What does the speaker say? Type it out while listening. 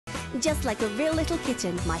Just like a real little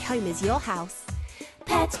kitten, my home is your house.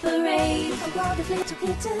 Pet Parade, a world of little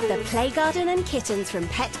kittens. The play garden and kittens from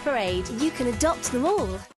Pet Parade. You can adopt them all.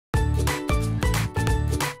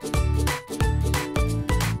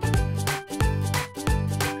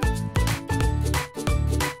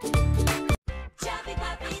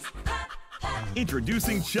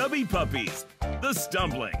 Introducing Chubby Puppies, the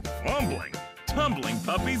stumbling, fumbling, tumbling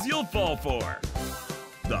puppies you'll fall for.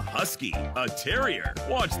 The husky, a terrier.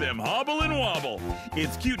 Watch them hobble and wobble.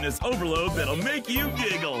 It's cuteness overload that'll make you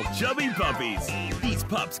giggle. Chubby Puppies. These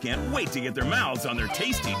pups can't wait to get their mouths on their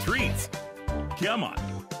tasty treats. Come on.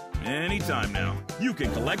 Anytime now. You can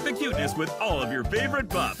collect the cuteness with all of your favorite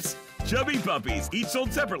pups. Chubby Puppies, each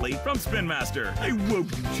sold separately from Spin Master. I love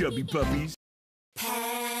you, Chubby Puppies.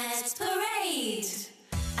 Pet Parade.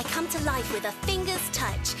 I come to life with a finger's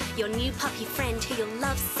touch, your new puppy friend who you'll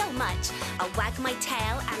love so much. I'll wag my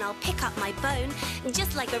tail and I'll pick up my bone.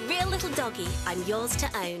 Just like a real little doggy, I'm yours to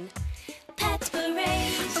own. Pet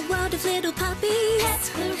Parade, a world of little puppies.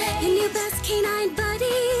 Pet Parade, your new best canine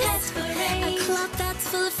buddies. Pet Parade, a club that's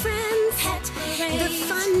full of friends. Pet Parade, the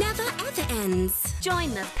fun never ever ends. Join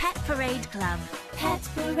the Pet Parade Club. Pet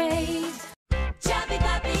Parade. Chubby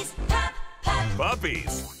Puppies, pop, pop.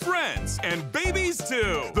 Puppies, friends, and babies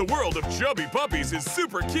too. The world of Chubby Puppies is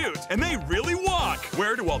super cute, and they really walk.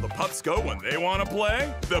 Where do all the pups go when they want to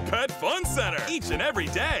play? The Pet Fun Center, each and every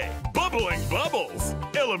day. Bubbling bubbles.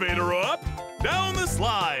 Elevator up, down the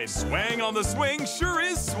slide. Swang on the swing sure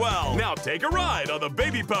is swell. Now take a ride on the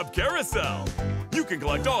Baby Pup Carousel. You can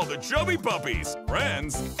collect all the Chubby Puppies,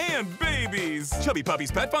 friends, and babies. Chubby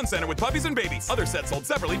Puppies Pet Fun Center with puppies and babies. Other sets sold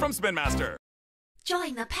separately from Spin Master.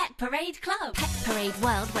 Join the Pet Parade Club. Pet Parade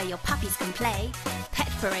World where your puppies can play.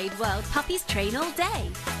 Pet Parade World, puppies train all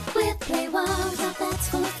day. With Play World, a pet's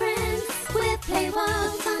full of friends. With Play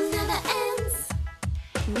World, fun never ends.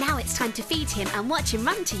 Now it's time to feed him and watch him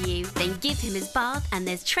run to you. Then give him his bath and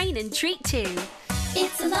there's train and treat too.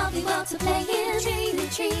 It's a lovely world to play in. Train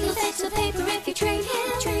and treat. You'll fetch the paper if you train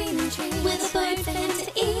him. Train and treat. With a bird for him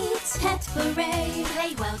to eat. Pet Parade.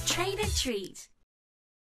 Play World, train and treat.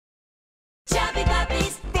 Chubby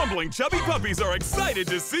Puppies. Bumbling Chubby Puppies are excited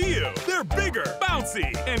to see you. They're bigger,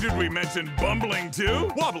 bouncy, and did we mention bumbling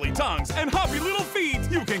too? Wobbly tongues and hoppy little feet.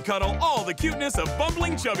 You can cuddle all the cuteness of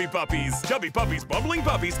bumbling Chubby Puppies. Chubby Puppies, bumbling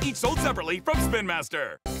puppies, each sold separately from Spin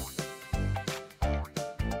Master.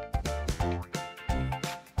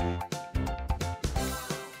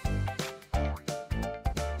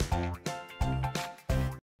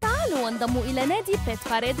 وانضموا إلى نادي بيت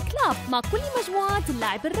باريد كلاب مع كل مجموعات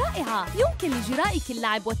اللعب الرائعة. يمكن لجرائك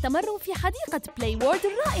اللعب والتمرن في حديقة بلاي وورد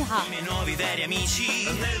الرائعة.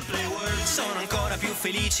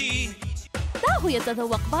 دعه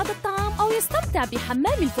يتذوق بعض الطعام أو يستمتع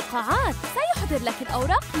بحمام الفقاعات. سيحضر لك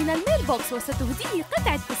الأوراق من الميل بوكس وستهديه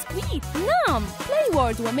قطعة بسكويت. نعم، بلاي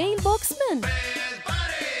وورد وميل بوكس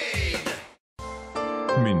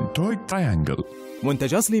من توي تراينجل.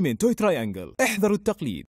 منتج أصلي من توي تراينجل. احذروا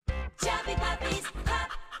التقليد. Chubby Puppies, pop,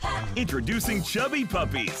 pop. Introducing Chubby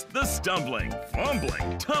Puppies, the stumbling,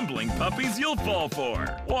 fumbling, tumbling puppies you'll fall for.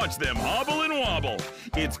 Watch them hobble and wobble.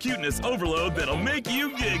 It's cuteness overload that'll make you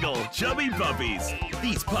giggle. Chubby Puppies.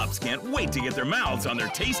 These pups can't wait to get their mouths on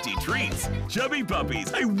their tasty treats. Chubby Puppies.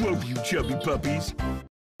 I love you, Chubby Puppies.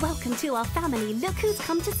 Welcome to our family. Look who's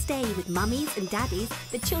come to stay with mummies and daddies.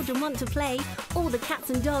 The children want to play. All the cats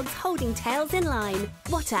and dogs holding tails in line.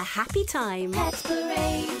 What a happy time. Pet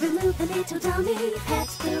Parade, remove the little dummy. Pet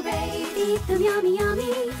Parade, eat them yummy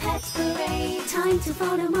yummy. Pet Parade, time to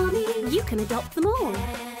follow mommy. You can adopt them all.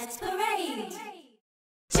 Pet Parade.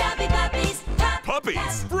 Chubby Puppies, pop,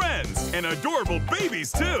 Puppies, friends, and adorable babies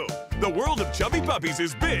too. The world of Chubby Puppies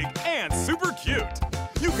is big and super cute.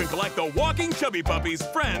 You can collect the walking Chubby Puppies,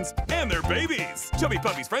 friends, and their babies. Chubby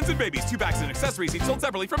Puppies, friends, and babies, 2 packs and accessories, each sold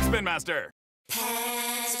separately from Spin Master.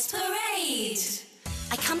 Pet Parade.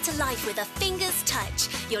 I come to life with a finger's touch,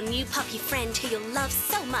 your new puppy friend who you'll love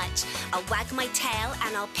so much. I'll wag my tail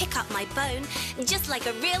and I'll pick up my bone. Just like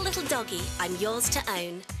a real little doggy, I'm yours to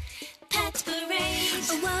own. Pet Parade,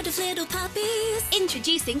 a world of little puppies.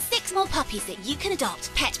 Introducing 6 more puppies that you can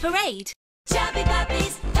adopt. Pet Parade. Chubby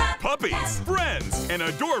Puppies, pop, Puppies, friends, and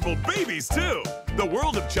adorable babies too. The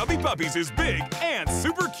world of Chubby Puppies is big and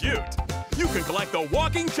super cute. You can collect the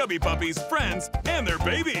walking Chubby Puppies, friends, and their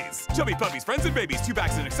babies. Chubby Puppies, friends, and babies, 2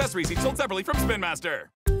 packs and accessories, each sold separately from Spin Master.